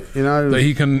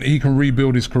 That he can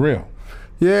rebuild his career.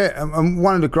 Yeah, and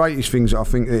one of the greatest things I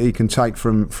think that he can take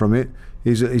from it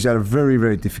is that he's had a very,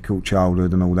 very difficult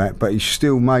childhood and all that, but he's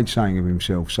still made something of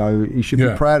himself. So he should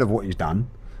be proud of what he's done.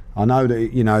 I know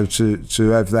that, to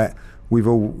have that, we've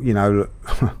all,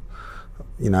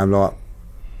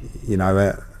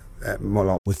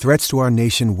 With threats to our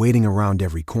nation waiting around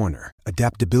every corner,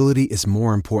 adaptability is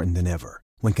more important than ever.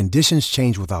 When conditions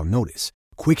change without notice,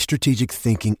 quick strategic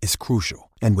thinking is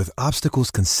crucial. And with obstacles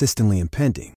consistently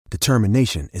impending,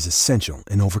 determination is essential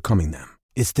in overcoming them.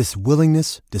 It's this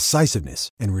willingness, decisiveness,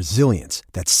 and resilience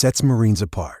that sets Marines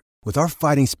apart. With our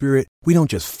fighting spirit, we don't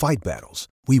just fight battles,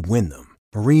 we win them.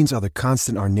 Marines are the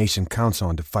constant our nation counts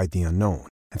on to fight the unknown.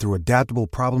 And through adaptable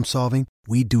problem solving,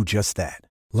 we do just that.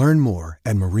 Learn more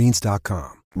at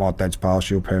Marines.com. My dad's passed,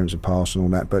 your parents have passed and all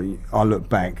that, but I look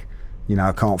back,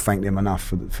 I can't thank them enough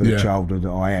for the childhood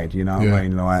that I had, what I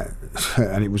mean? Like,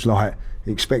 and it was like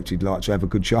expected, like, to have a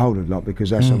good childhood, like, because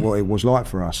that's what it was like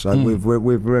for us. So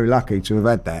we're very lucky to have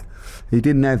had that. He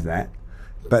didn't have that,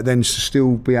 but then to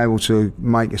still be able to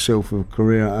make yourself a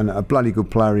career, and a bloody good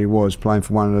player he was, playing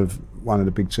for one of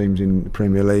the big teams in the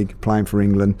Premier League, playing for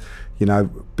England,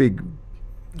 big.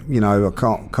 I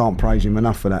can't praise him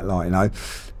enough for that, like,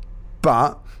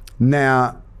 But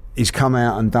now he's come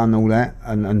out and done all that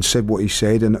and said what he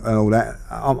said and all that.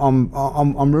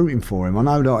 I'm rooting for him. I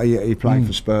know that he played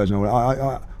for Spurs and all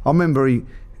that. I remember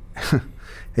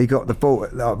he got the ball.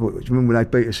 Remember when they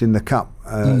beat us in the cup?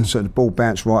 So the ball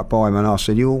bounced right by him, and I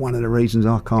said, "You're one of the reasons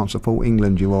I can't support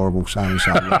England. You horrible so and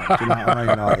so." Do you know what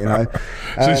I mean?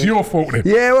 So it's your fault then.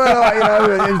 Yeah,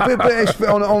 well, it's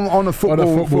on a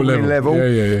football level.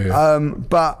 Yeah.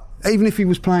 But even if he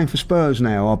was playing for Spurs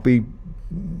now, I'd be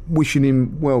wishing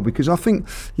him well, because I think,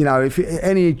 if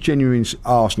any genuine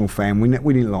Arsenal fan, we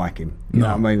didn't like him. You know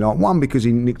what I mean? Like, one, because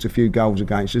he nicked a few goals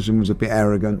against us and was a bit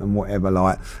arrogant and whatever,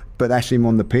 like. But that's him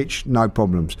on the pitch, no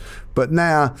problems. But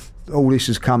now all this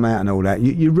has come out and all that,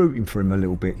 you're rooting for him a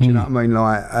little bit. Do you know what I mean?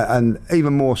 Like, and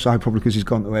even more so probably because he's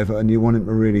gone to Everton. You want him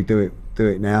to really do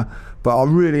it now. But I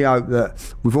really hope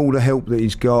that with all the help that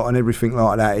he's got and everything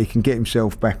like that, he can get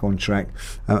himself back on track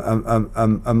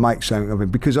and make something of him.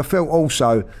 Because I felt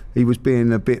also he was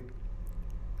being a bit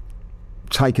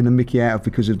taken the mickey out of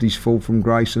because of his fall from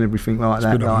grace and everything like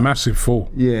that. It's been a massive fall.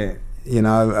 Yeah, and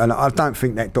I don't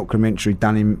think that documentary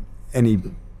done him any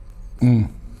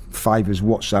favours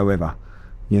whatsoever.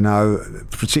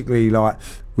 Particularly like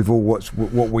with all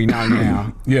what we know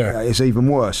now. It's even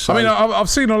worse. So. I mean, I've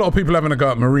seen a lot of people having a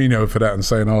go at Mourinho for that and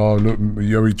saying, "Oh, look,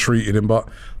 he treated him," but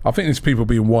I think there's people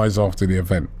being wise after the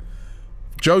event.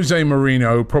 Jose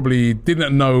Mourinho probably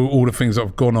didn't know all the things that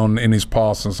have gone on in his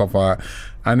past and stuff like that,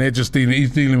 and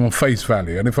he's dealing on face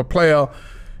value. And if a player,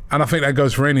 and I think that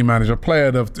goes for any manager, a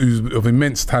player who's of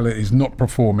immense talent is not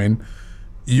performing,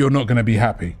 you're not going to be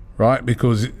happy, right?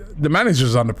 Because the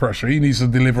manager's under pressure. He needs to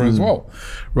deliver as well,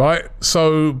 right?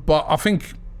 So, but I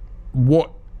think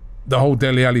what the whole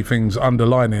Dele Alli thing's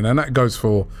underlining, and that goes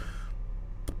for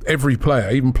every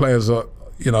player, even players that,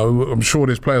 you know, I'm sure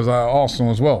there's players at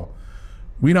Arsenal as well.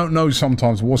 We don't know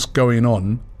sometimes what's going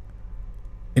on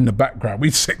in the background. We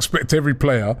just expect every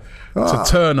player to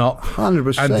turn up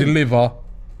 100%. and deliver,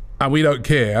 and we don't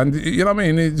care. And you know what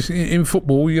I mean? In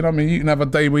football, you know what I mean? You can have a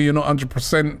day where you're not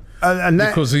 100%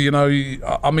 because, you know,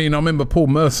 I mean, I remember Paul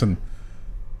Merson,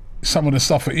 some of the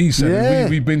stuff that he said.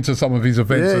 We've been to some of his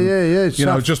events. And, you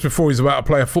know, just before he's about to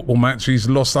play a football match, he's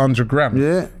lost 100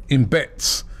 grams in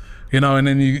bets. You know, and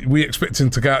then we expect him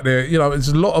to go out there. You know, there's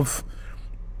a lot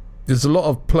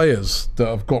of players that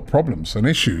have got problems and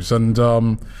issues, and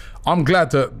I'm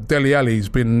glad that Dele Alli's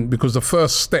been, because the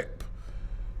first step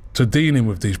to dealing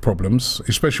with these problems,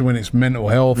 especially when it's mental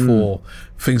health or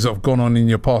things that have gone on in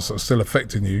your past that are still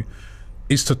affecting you,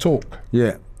 is to talk.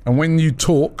 Yeah. And when you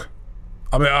talk,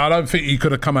 I mean, I don't think he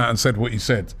could have come out and said what he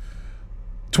said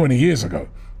 20 years ago.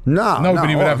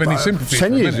 Nobody would have any sympathy.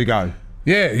 10 years ago.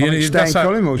 Yeah, Stan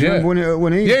Collymore. Remember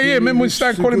when he remember when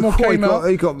Stan Collymore came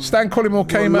out? Stan Collymore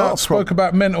came out, spoke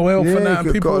about mental health and that,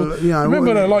 and people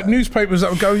remember that, like newspapers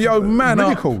that would go, "Yo, man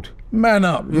up, man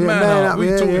up, man up." What are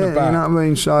you talking about? You know what I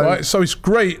mean? So it's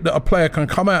great that a player can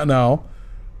come out now,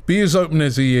 be as open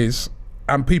as he is,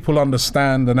 and people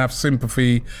understand and have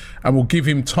sympathy, and will give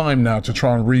him time now to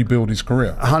try and rebuild his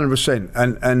career. 100%.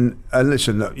 And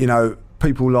listen, look, you know,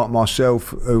 people like myself,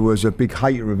 who was a big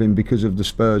hater of him because of the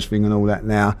Spurs thing and all that,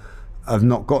 now have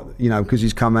not got, you know, because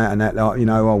he's come out and that, like, you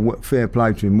know, fair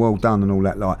play to him, well done and all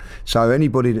that, like. So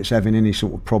anybody that's having any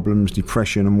sort of problems,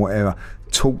 depression and whatever,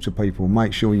 talk to people,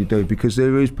 make sure you do, because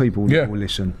there is people that will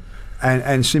listen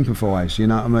and sympathise, you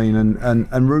know what I mean,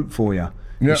 and root for you.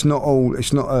 It's not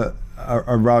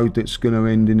a road that's going to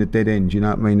end in a dead end, you know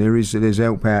what I mean? There's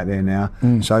help out there now.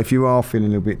 So if you are feeling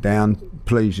a little bit down,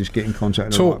 please just get in contact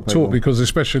with the right people. Because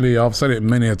especially, I've said it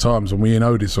many a times, and we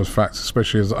know this as facts,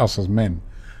 especially as us as men,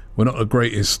 we're not the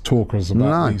greatest talkers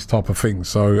about these type of things.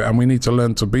 So, and we need to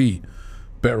learn to be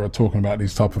better at talking about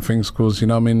these type of things, because, you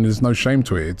know, I mean, there's no shame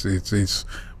to it. It's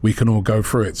we can all go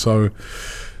through it. So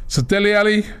Dele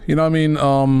Alli, you know what I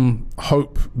mean,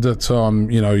 hope that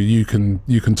you know, you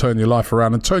can turn your life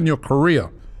around and turn your career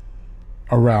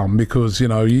around, because, you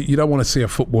know, you don't want to see a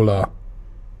footballer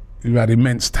who had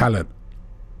immense talent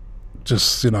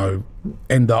just, you know,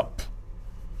 end up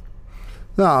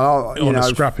on a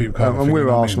scrap heap kind of thing. And we're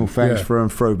Arsenal fans through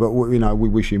and through, but you know, we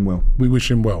wish him well. We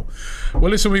wish him well. Well,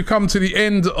 listen, we've come to the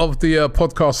end of the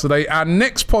podcast today. Our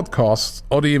next podcast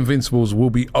of the Invincibles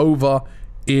will be over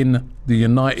in the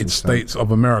United States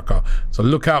of America, so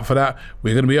look out for that.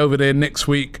 We're going to be over there next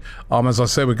week. As I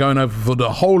said, we're going over for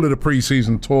the whole of the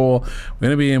pre-season tour. We're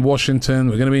going to be in Washington,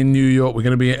 we're going to be in New York, we're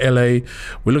going to be in LA.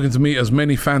 We're looking to meet as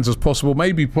many fans as possible.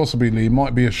 Maybe possibly it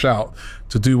might be a shout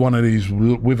to do one of these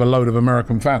with a load of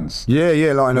American fans.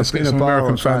 Like let's get some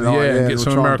American fans, get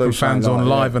some American fans on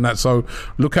live and that. So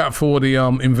look out for the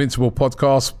Invincible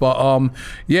podcast. But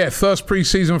first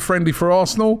pre-season friendly for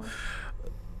Arsenal.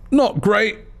 Not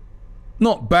great,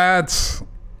 not bad.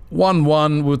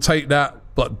 1-1, we'll take that,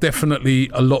 but definitely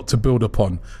a lot to build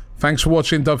upon. Thanks for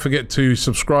watching. Don't forget to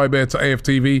subscribe here to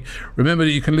AFTV. Remember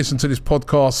that you can listen to this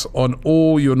podcast on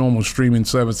all your normal streaming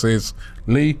services.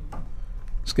 Lee,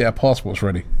 let's get our passports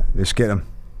ready. Let's get them.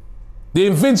 The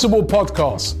Invincible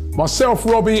podcast. Myself,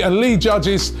 Robbie, and Lee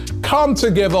Judges come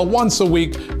together once a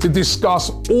week to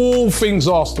discuss all things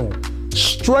Arsenal.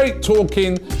 Straight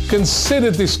talking,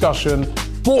 considered discussion,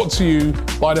 brought to you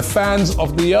by the fans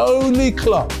of the only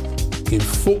club in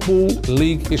Football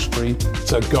League history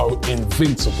to go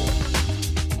invincible.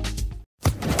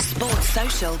 Sports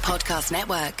Social Podcast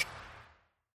Network.